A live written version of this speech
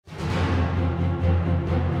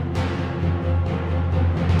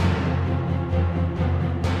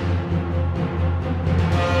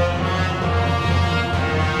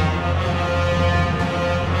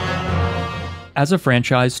As a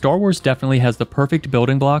franchise, Star Wars definitely has the perfect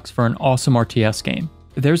building blocks for an awesome RTS game.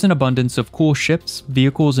 There's an abundance of cool ships,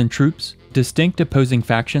 vehicles, and troops, distinct opposing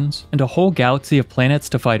factions, and a whole galaxy of planets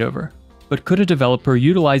to fight over. But could a developer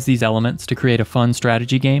utilize these elements to create a fun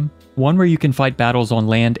strategy game? One where you can fight battles on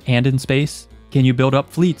land and in space? Can you build up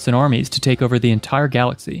fleets and armies to take over the entire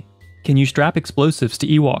galaxy? Can you strap explosives to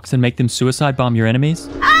Ewoks and make them suicide bomb your enemies?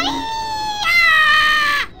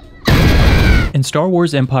 In Star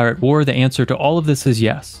Wars Empire at War, the answer to all of this is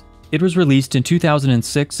yes. It was released in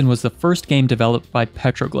 2006 and was the first game developed by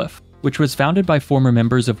Petroglyph, which was founded by former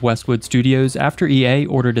members of Westwood Studios after EA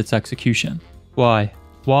ordered its execution. Why?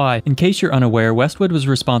 In case you're unaware, Westwood was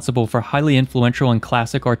responsible for highly influential and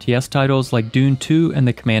classic RTS titles like Dune 2 and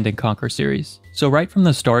the Command & Conquer series. So right from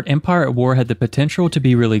the start, Empire at War had the potential to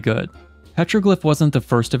be really good. Petroglyph wasn't the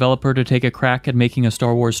first developer to take a crack at making a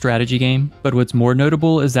Star Wars strategy game, but what's more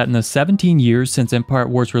notable is that in the 17 years since Empire at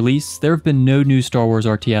War's release, there have been no new Star Wars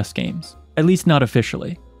RTS games. At least not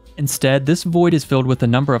officially. Instead, this void is filled with a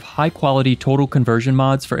number of high-quality total conversion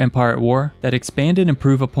mods for Empire at War that expand and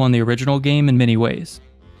improve upon the original game in many ways.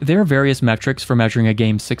 There are various metrics for measuring a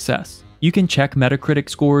game's success. You can check Metacritic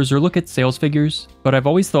scores or look at sales figures, but I've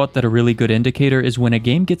always thought that a really good indicator is when a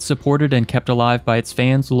game gets supported and kept alive by its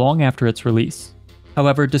fans long after its release.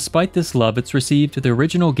 However, despite this love it's received, the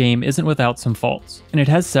original game isn't without some faults, and it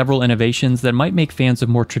has several innovations that might make fans of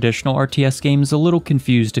more traditional RTS games a little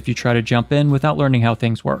confused if you try to jump in without learning how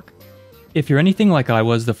things work. If you're anything like I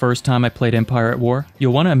was the first time I played Empire at War,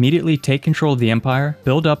 you'll want to immediately take control of the Empire,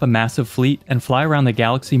 build up a massive fleet, and fly around the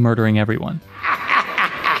galaxy murdering everyone.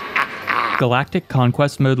 Galactic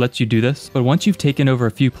Conquest mode lets you do this, but once you've taken over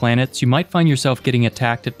a few planets, you might find yourself getting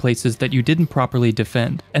attacked at places that you didn't properly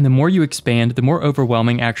defend, and the more you expand, the more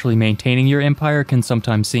overwhelming actually maintaining your empire can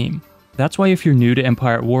sometimes seem. That's why if you're new to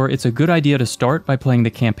Empire at War, it's a good idea to start by playing the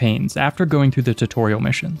campaigns after going through the tutorial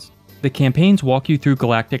missions. The campaigns walk you through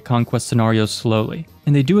Galactic Conquest scenarios slowly,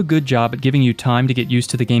 and they do a good job at giving you time to get used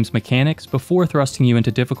to the game's mechanics before thrusting you into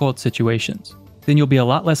difficult situations. Then you'll be a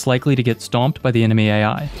lot less likely to get stomped by the enemy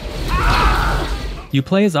AI. You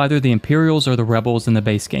play as either the Imperials or the Rebels in the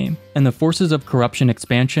base game, and the Forces of Corruption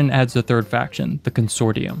expansion adds a third faction, the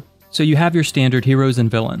Consortium. So you have your standard heroes and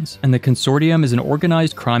villains, and the Consortium is an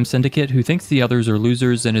organized crime syndicate who thinks the others are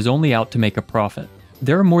losers and is only out to make a profit.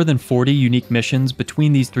 There are more than 40 unique missions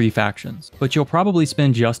between these three factions, but you'll probably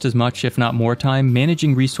spend just as much if not more time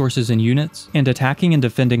managing resources and units, and attacking and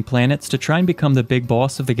defending planets to try and become the big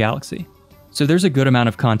boss of the galaxy. So there's a good amount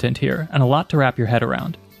of content here, and a lot to wrap your head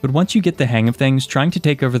around. But once you get the hang of things, trying to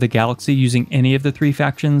take over the galaxy using any of the three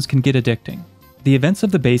factions can get addicting. The events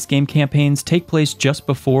of the base game campaigns take place just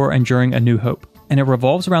before and during A New Hope, and it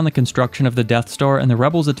revolves around the construction of the Death Star and the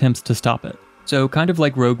Rebels' attempts to stop it. So kind of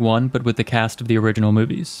like Rogue One, but with the cast of the original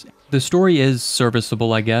movies. The story is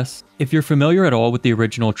serviceable, I guess. If you're familiar at all with the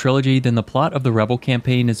original trilogy, then the plot of the Rebel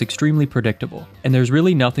campaign is extremely predictable, and there's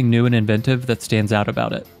really nothing new and inventive that stands out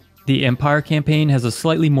about it. The Empire campaign has a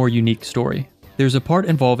slightly more unique story. There's a part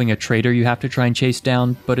involving a traitor you have to try and chase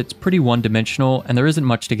down, but it's pretty one-dimensional and there isn't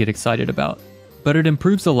much to get excited about. But it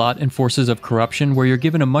improves a lot in Forces of Corruption, where you're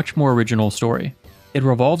given a much more original story. It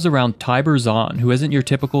revolves around Tiber Zahn, who isn't your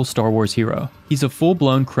typical Star Wars hero. He's a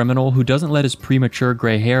full-blown criminal who doesn't let his premature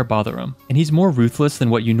gray hair bother him, and he's more ruthless than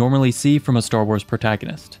what you normally see from a Star Wars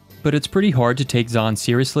protagonist. But it's pretty hard to take Zahn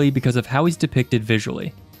seriously because of how he's depicted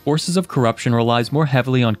visually. Forces of Corruption relies more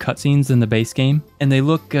heavily on cutscenes than the base game, and they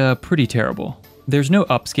look pretty terrible. There's no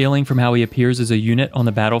upscaling from how he appears as a unit on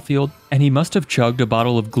the battlefield, and he must have chugged a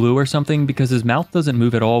bottle of glue or something because his mouth doesn't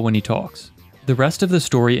move at all when he talks. The rest of the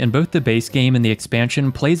story in both the base game and the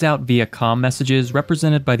expansion plays out via comm messages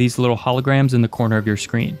represented by these little holograms in the corner of your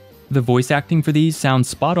screen. The voice acting for these sounds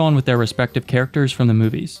spot on with their respective characters from the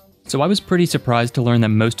movies. So I was pretty surprised to learn that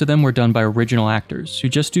most of them were done by original actors who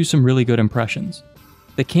just do some really good impressions.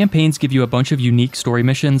 The campaigns give you a bunch of unique story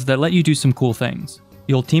missions that let you do some cool things.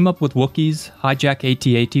 You'll team up with Wookiees, hijack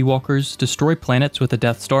AT-AT walkers, destroy planets with a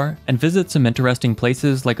Death Star, and visit some interesting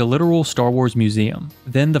places like a literal Star Wars museum.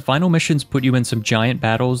 Then the final missions put you in some giant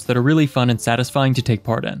battles that are really fun and satisfying to take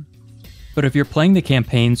part in. But if you're playing the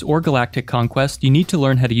campaigns or Galactic Conquest, you need to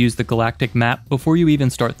learn how to use the galactic map before you even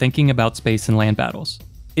start thinking about space and land battles.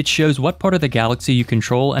 It shows what part of the galaxy you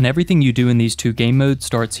control, and everything you do in these two game modes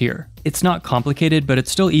starts here. It's not complicated, but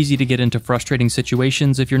it's still easy to get into frustrating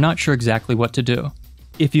situations if you're not sure exactly what to do.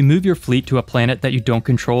 If you move your fleet to a planet that you don't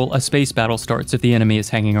control, a space battle starts if the enemy is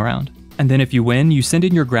hanging around. And then if you win, you send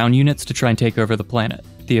in your ground units to try and take over the planet.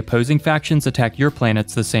 The opposing factions attack your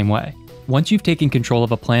planets the same way. Once you've taken control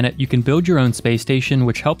of a planet, you can build your own space station,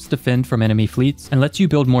 which helps defend from enemy fleets and lets you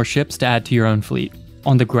build more ships to add to your own fleet.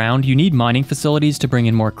 On the ground, you need mining facilities to bring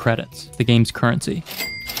in more credits, the game's currency,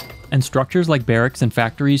 and structures like barracks and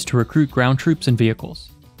factories to recruit ground troops and vehicles.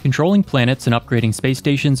 Controlling planets and upgrading space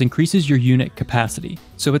stations increases your unit capacity,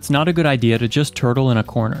 so it's not a good idea to just turtle in a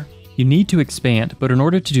corner. You need to expand, but in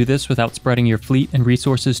order to do this without spreading your fleet and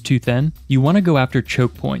resources too thin, you want to go after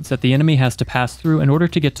choke points that the enemy has to pass through in order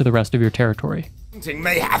to get to the rest of your territory.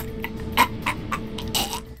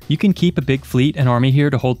 You can keep a big fleet and army here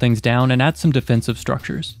to hold things down and add some defensive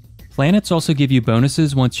structures. Planets also give you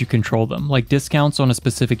bonuses once you control them, like discounts on a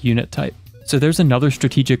specific unit type. So there's another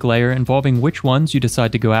strategic layer involving which ones you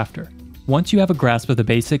decide to go after. Once you have a grasp of the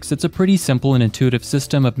basics, it's a pretty simple and intuitive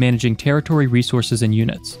system of managing territory, resources, and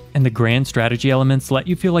units. And the grand strategy elements let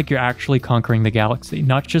you feel like you're actually conquering the galaxy,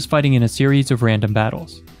 not just fighting in a series of random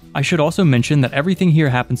battles. I should also mention that everything here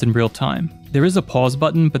happens in real time. There is a pause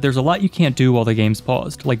button, but there's a lot you can't do while the game's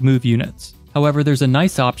paused, like move units. However, there's a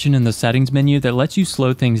nice option in the settings menu that lets you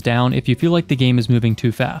slow things down if you feel like the game is moving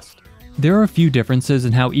too fast. There are a few differences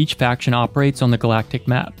in how each faction operates on the galactic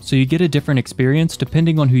map, so you get a different experience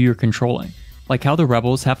depending on who you're controlling. Like how the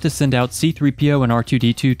rebels have to send out C-3PO and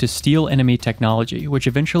R2-D2 to steal enemy technology, which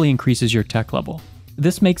eventually increases your tech level.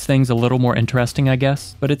 This makes things a little more interesting, I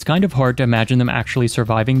guess, but it's kind of hard to imagine them actually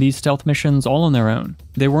surviving these stealth missions all on their own.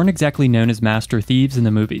 They weren't exactly known as master thieves in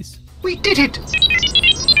the movies. We did it!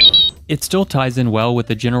 It still ties in well with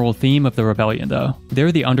the general theme of the rebellion though.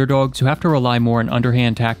 They're the underdogs who have to rely more on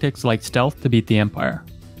underhand tactics like stealth to beat the Empire.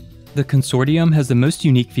 The Consortium has the most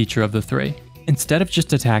unique feature of the three. Instead of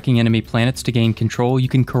just attacking enemy planets to gain control, you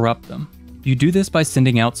can corrupt them. You do this by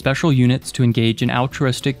sending out special units to engage in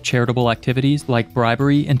altruistic, charitable activities like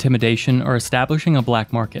bribery, intimidation, or establishing a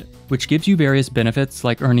black market, which gives you various benefits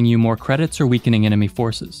like earning you more credits or weakening enemy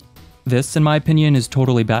forces. This, in my opinion, is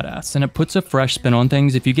totally badass, and it puts a fresh spin on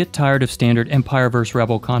things if you get tired of standard Empire vs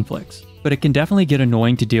Rebel conflicts, but it can definitely get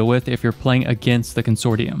annoying to deal with if you're playing against the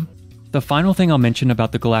Consortium. The final thing I'll mention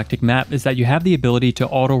about the galactic map is that you have the ability to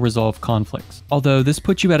auto-resolve conflicts, although this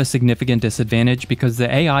puts you at a significant disadvantage because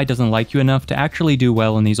the AI doesn't like you enough to actually do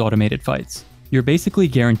well in these automated fights. You're basically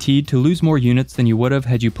guaranteed to lose more units than you would have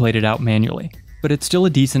had you played it out manually. But it's still a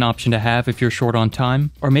decent option to have if you're short on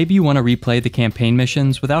time, or maybe you want to replay the campaign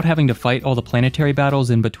missions without having to fight all the planetary battles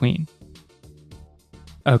in between.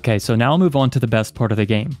 Okay, so now I'll move on to the best part of the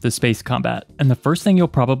game, the space combat, and the first thing you'll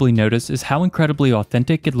probably notice is how incredibly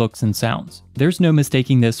authentic it looks and sounds. There's no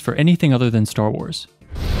mistaking this for anything other than Star Wars.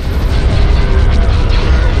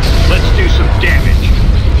 Let's do some damage!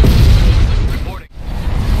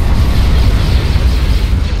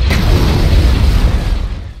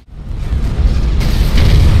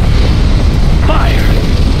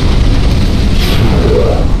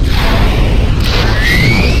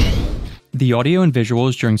 The audio and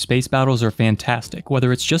visuals during space battles are fantastic,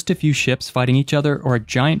 whether it's just a few ships fighting each other or a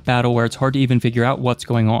giant battle where it's hard to even figure out what's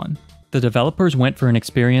going on. The developers went for an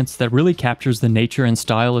experience that really captures the nature and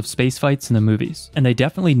style of space fights in the movies, and they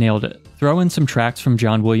definitely nailed it. Throw in some tracks from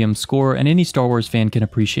John Williams' score and any Star Wars fan can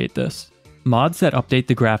appreciate this. Mods that update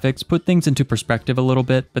the graphics put things into perspective a little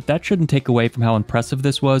bit, but that shouldn't take away from how impressive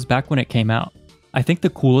this was back when it came out. I think the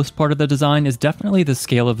coolest part of the design is definitely the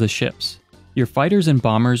scale of the ships. Your fighters and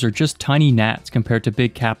bombers are just tiny gnats compared to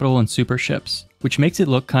big capital and super ships, which makes it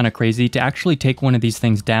look kinda crazy to actually take one of these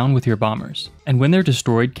things down with your bombers. And when they're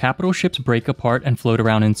destroyed, capital ships break apart and float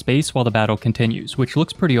around in space while the battle continues, which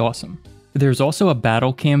looks pretty awesome. There's also a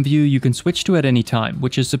battle cam view you can switch to at any time,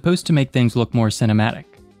 which is supposed to make things look more cinematic.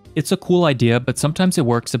 It's a cool idea, but sometimes it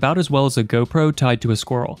works about as well as a GoPro tied to a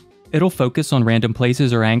squirrel. It'll focus on random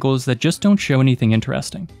places or angles that just don't show anything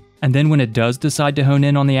interesting. And then when it does decide to hone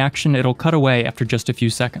in on the action, it'll cut away after just a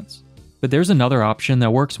few seconds. But there's another option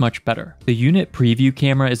that works much better. The unit preview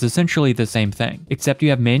camera is essentially the same thing, except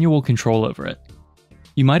you have manual control over it.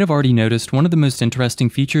 You might have already noticed one of the most interesting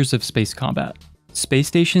features of space combat. Space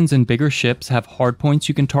stations and bigger ships have hardpoints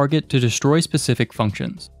you can target to destroy specific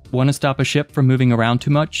functions. Want to stop a ship from moving around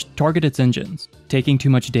too much? Target its engines. Taking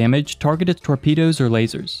too much damage? Target its torpedoes or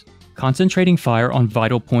lasers. Concentrating fire on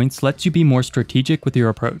vital points lets you be more strategic with your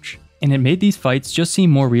approach, and it made these fights just seem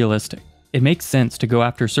more realistic. It makes sense to go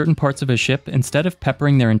after certain parts of a ship instead of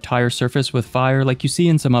peppering their entire surface with fire like you see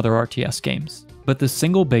in some other RTS games. But the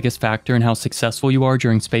single biggest factor in how successful you are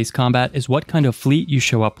during space combat is what kind of fleet you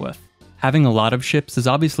show up with. Having a lot of ships is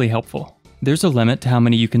obviously helpful. There's a limit to how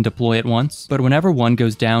many you can deploy at once, but whenever one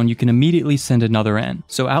goes down, you can immediately send another in,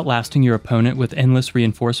 so outlasting your opponent with endless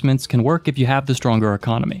reinforcements can work if you have the stronger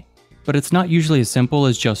economy. But it's not usually as simple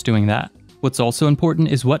as just doing that. What's also important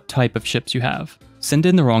is what type of ships you have. Send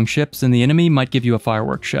in the wrong ships and the enemy might give you a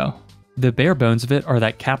fireworks show. The bare bones of it are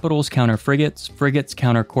that capitals counter frigates, frigates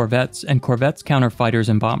counter corvettes, and corvettes counter fighters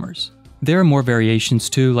and bombers. There are more variations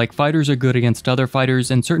too, like fighters are good against other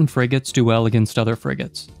fighters and certain frigates do well against other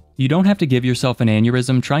frigates. You don't have to give yourself an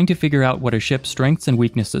aneurysm trying to figure out what a ship's strengths and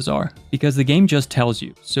weaknesses are, because the game just tells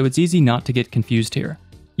you, so it's easy not to get confused here.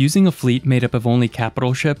 Using a fleet made up of only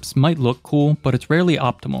capital ships might look cool, but it's rarely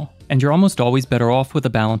optimal, and you're almost always better off with a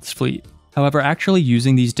balanced fleet. However, actually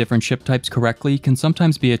using these different ship types correctly can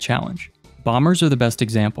sometimes be a challenge. Bombers are the best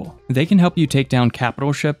example. They can help you take down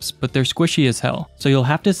capital ships, but they're squishy as hell, so you'll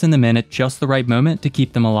have to send them in at just the right moment to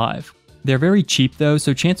keep them alive. They're very cheap though,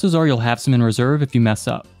 so chances are you'll have some in reserve if you mess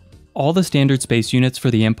up. All the standard space units for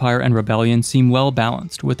the Empire and Rebellion seem well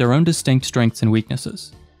balanced, with their own distinct strengths and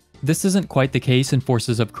weaknesses. This isn't quite the case in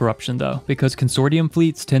Forces of Corruption though, because Consortium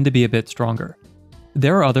fleets tend to be a bit stronger.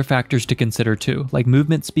 There are other factors to consider too, like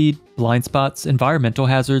movement speed, blind spots, environmental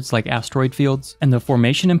hazards like asteroid fields, and the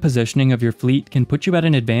formation and positioning of your fleet can put you at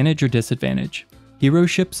an advantage or disadvantage. Hero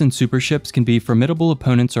ships and super ships can be formidable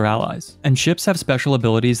opponents or allies, and ships have special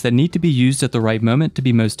abilities that need to be used at the right moment to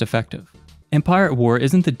be most effective. Empire at War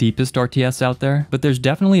isn't the deepest RTS out there, but there's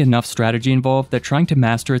definitely enough strategy involved that trying to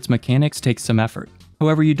master its mechanics takes some effort.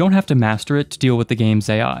 However, you don't have to master it to deal with the game's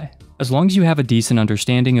AI. As long as you have a decent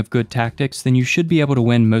understanding of good tactics, then you should be able to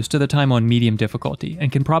win most of the time on medium difficulty,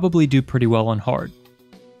 and can probably do pretty well on hard.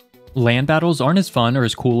 Land battles aren't as fun or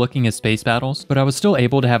as cool looking as space battles, but I was still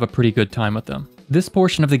able to have a pretty good time with them. This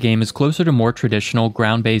portion of the game is closer to more traditional,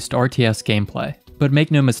 ground-based RTS gameplay. But make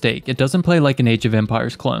no mistake, it doesn't play like an Age of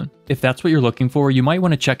Empires clone. If that's what you're looking for, you might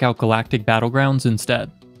want to check out Galactic Battlegrounds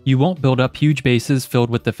instead. You won't build up huge bases filled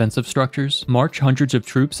with defensive structures, march hundreds of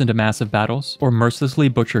troops into massive battles, or mercilessly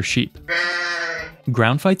butcher sheep.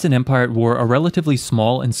 Ground fights in Empire at War are relatively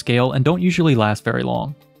small in scale and don't usually last very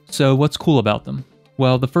long. So what's cool about them?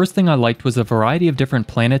 Well, the first thing I liked was the variety of different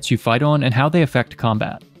planets you fight on and how they affect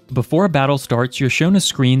combat. Before a battle starts, you're shown a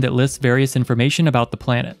screen that lists various information about the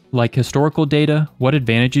planet, like historical data, what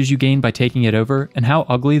advantages you gain by taking it over, and how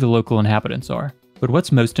ugly the local inhabitants are. But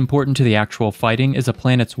what's most important to the actual fighting is a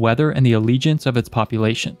planet's weather and the allegiance of its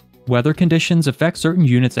population. Weather conditions affect certain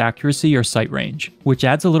units' accuracy or sight range, which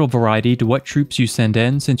adds a little variety to what troops you send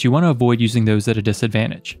in since you want to avoid using those at a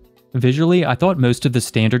disadvantage. Visually, I thought most of the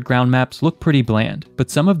standard ground maps look pretty bland,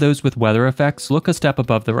 but some of those with weather effects look a step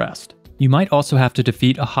above the rest. You might also have to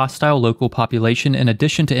defeat a hostile local population in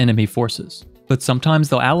addition to enemy forces. But sometimes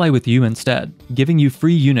they'll ally with you instead, giving you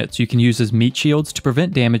free units you can use as meat shields to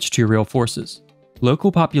prevent damage to your real forces.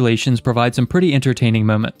 Local populations provide some pretty entertaining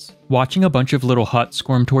moments. Watching a bunch of little huts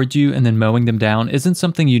squirm towards you and then mowing them down isn't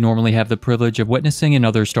something you normally have the privilege of witnessing in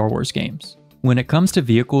other Star Wars games. When it comes to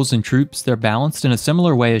vehicles and troops, they're balanced in a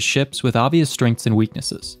similar way as ships with obvious strengths and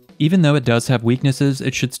weaknesses. Even though it does have weaknesses,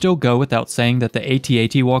 it should still go without saying that the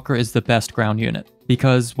AT-AT Walker is the best ground unit,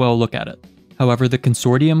 because, well, look at it. However, the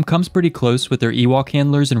Consortium comes pretty close with their Ewok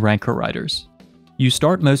handlers and Rancor riders. You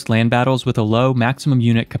start most land battles with a low maximum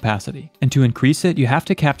unit capacity, and to increase it you have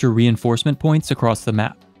to capture reinforcement points across the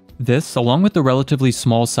map. This, along with the relatively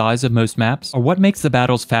small size of most maps, are what makes the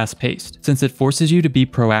battles fast-paced, since it forces you to be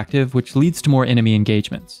proactive, which leads to more enemy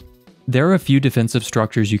engagements. There are a few defensive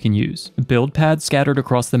structures you can use. Build pads scattered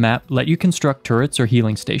across the map let you construct turrets or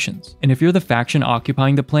healing stations, and if you're the faction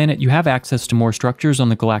occupying the planet, you have access to more structures on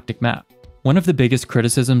the galactic map. One of the biggest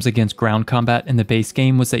criticisms against ground combat in the base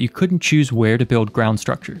game was that you couldn't choose where to build ground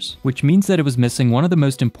structures, which means that it was missing one of the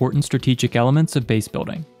most important strategic elements of base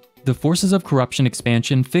building. The Forces of Corruption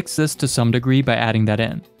expansion fixed this to some degree by adding that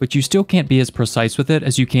in, but you still can't be as precise with it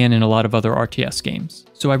as you can in a lot of other RTS games.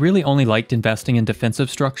 So I really only liked investing in defensive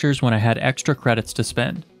structures when I had extra credits to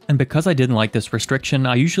spend. And because I didn't like this restriction,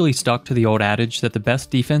 I usually stuck to the old adage that the best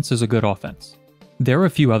defense is a good offense. There are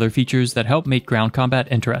a few other features that help make ground combat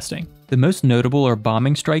interesting. The most notable are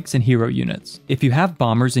bombing strikes and hero units. If you have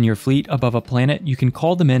bombers in your fleet above a planet, you can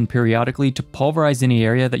call them in periodically to pulverize any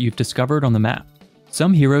area that you've discovered on the map.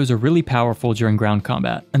 Some heroes are really powerful during ground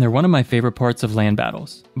combat, and they're one of my favorite parts of land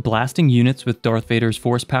battles. Blasting units with Darth Vader's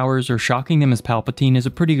force powers or shocking them as Palpatine is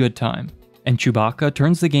a pretty good time. And Chewbacca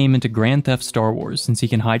turns the game into Grand Theft Star Wars since he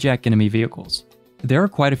can hijack enemy vehicles. There are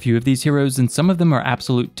quite a few of these heroes, and some of them are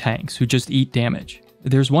absolute tanks who just eat damage.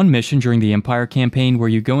 There's one mission during the Empire campaign where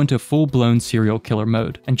you go into full-blown serial killer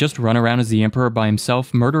mode, and just run around as the Emperor by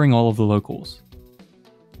himself, murdering all of the locals.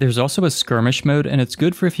 There's also a skirmish mode, and it's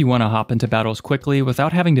good for if you want to hop into battles quickly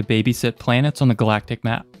without having to babysit planets on the galactic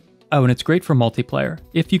map. Oh, and it's great for multiplayer,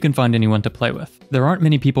 if you can find anyone to play with. There aren't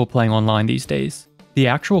many people playing online these days. The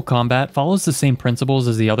actual combat follows the same principles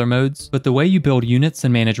as the other modes, but the way you build units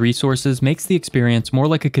and manage resources makes the experience more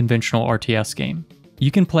like a conventional RTS game. You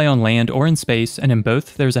can play on land or in space, and in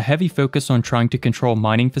both, there's a heavy focus on trying to control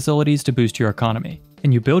mining facilities to boost your economy.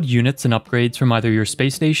 And you build units and upgrades from either your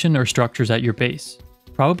space station or structures at your base.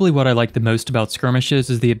 Probably what I like the most about Skirmishes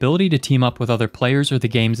is the ability to team up with other players or the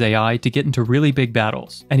game's AI to get into really big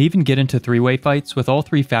battles, and even get into three-way fights with all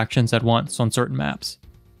three factions at once on certain maps.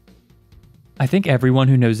 I think everyone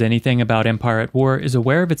who knows anything about Empire at War is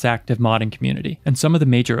aware of its active modding community, and some of the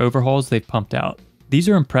major overhauls they've pumped out. These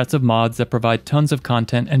are impressive mods that provide tons of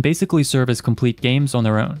content and basically serve as complete games on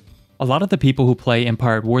their own. A lot of the people who play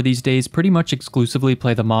Empire at War these days pretty much exclusively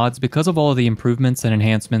play the mods because of all of the improvements and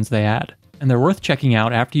enhancements they add, and they're worth checking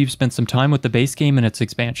out after you've spent some time with the base game and its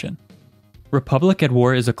expansion. Republic at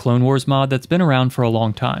War is a Clone Wars mod that's been around for a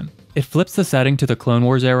long time. It flips the setting to the Clone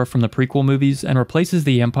Wars era from the prequel movies and replaces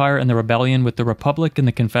the Empire and the Rebellion with the Republic and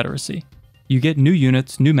the Confederacy. You get new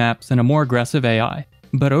units, new maps, and a more aggressive AI.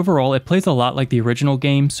 But overall, it plays a lot like the original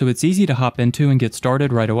game, so it's easy to hop into and get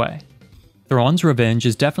started right away. Thrawn's Revenge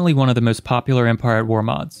is definitely one of the most popular Empire at War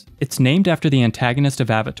mods. It's named after the antagonist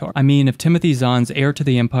of Avatar, of Timothy Zahn's Heir to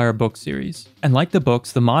the Empire book series. And like the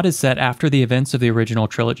books, the mod is set after the events of the original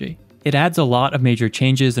trilogy. It adds a lot of major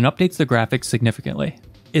changes and updates the graphics significantly.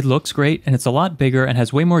 It looks great, and it's a lot bigger and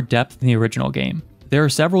has way more depth than the original game. There are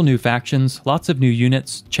several new factions, lots of new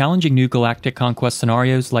units, challenging new Galactic Conquest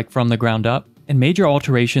scenarios like from the ground up, and major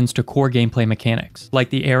alterations to core gameplay mechanics, like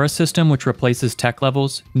the era system which replaces tech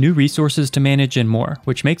levels, new resources to manage, and more,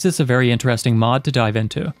 which makes this a very interesting mod to dive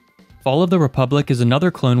into. Fall of the Republic is another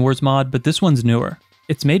Clone Wars mod, but this one's newer.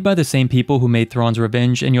 It's made by the same people who made Thrawn's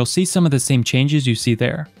Revenge, and you'll see some of the same changes you see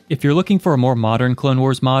there. If you're looking for a more modern Clone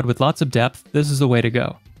Wars mod with lots of depth, this is the way to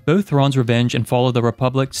go. Both Thrawn's Revenge and Fall of the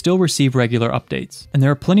Republic still receive regular updates, and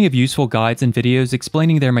there are plenty of useful guides and videos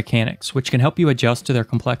explaining their mechanics, which can help you adjust to their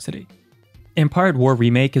complexity. Empire at War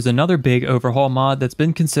Remake is another big overhaul mod that's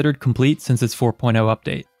been considered complete since its 4.0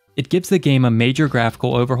 update. It gives the game a major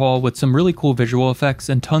graphical overhaul with some really cool visual effects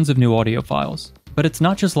and tons of new audio files. But it's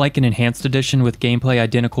not just like an enhanced edition with gameplay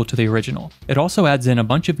identical to the original. It also adds in a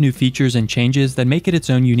bunch of new features and changes that make it its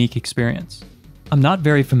own unique experience. I'm not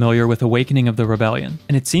very familiar with Awakening of the Rebellion,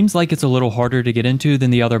 and it seems like it's a little harder to get into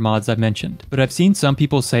than the other mods I've mentioned, but I've seen some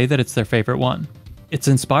people say that it's their favorite one. It's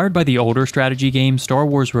inspired by the older strategy game Star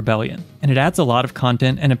Wars Rebellion, and it adds a lot of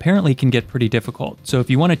content and apparently can get pretty difficult, so if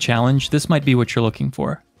you want a challenge, this might be what you're looking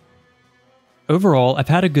for. Overall, I've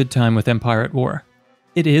had a good time with Empire at War.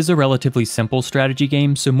 It is a relatively simple strategy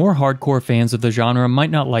game, so more hardcore fans of the genre might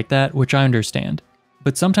not like that, which I understand.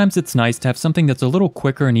 But sometimes it's nice to have something that's a little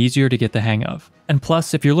quicker and easier to get the hang of. And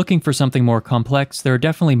plus, if you're looking for something more complex, there are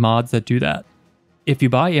definitely mods that do that. If you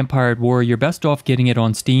buy Empire at War, you're best off getting it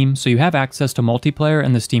on Steam, so you have access to multiplayer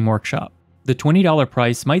and the Steam Workshop. The $20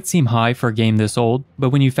 price might seem high for a game this old,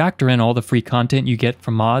 but when you factor in all the free content you get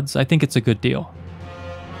from mods, I think it's a good deal.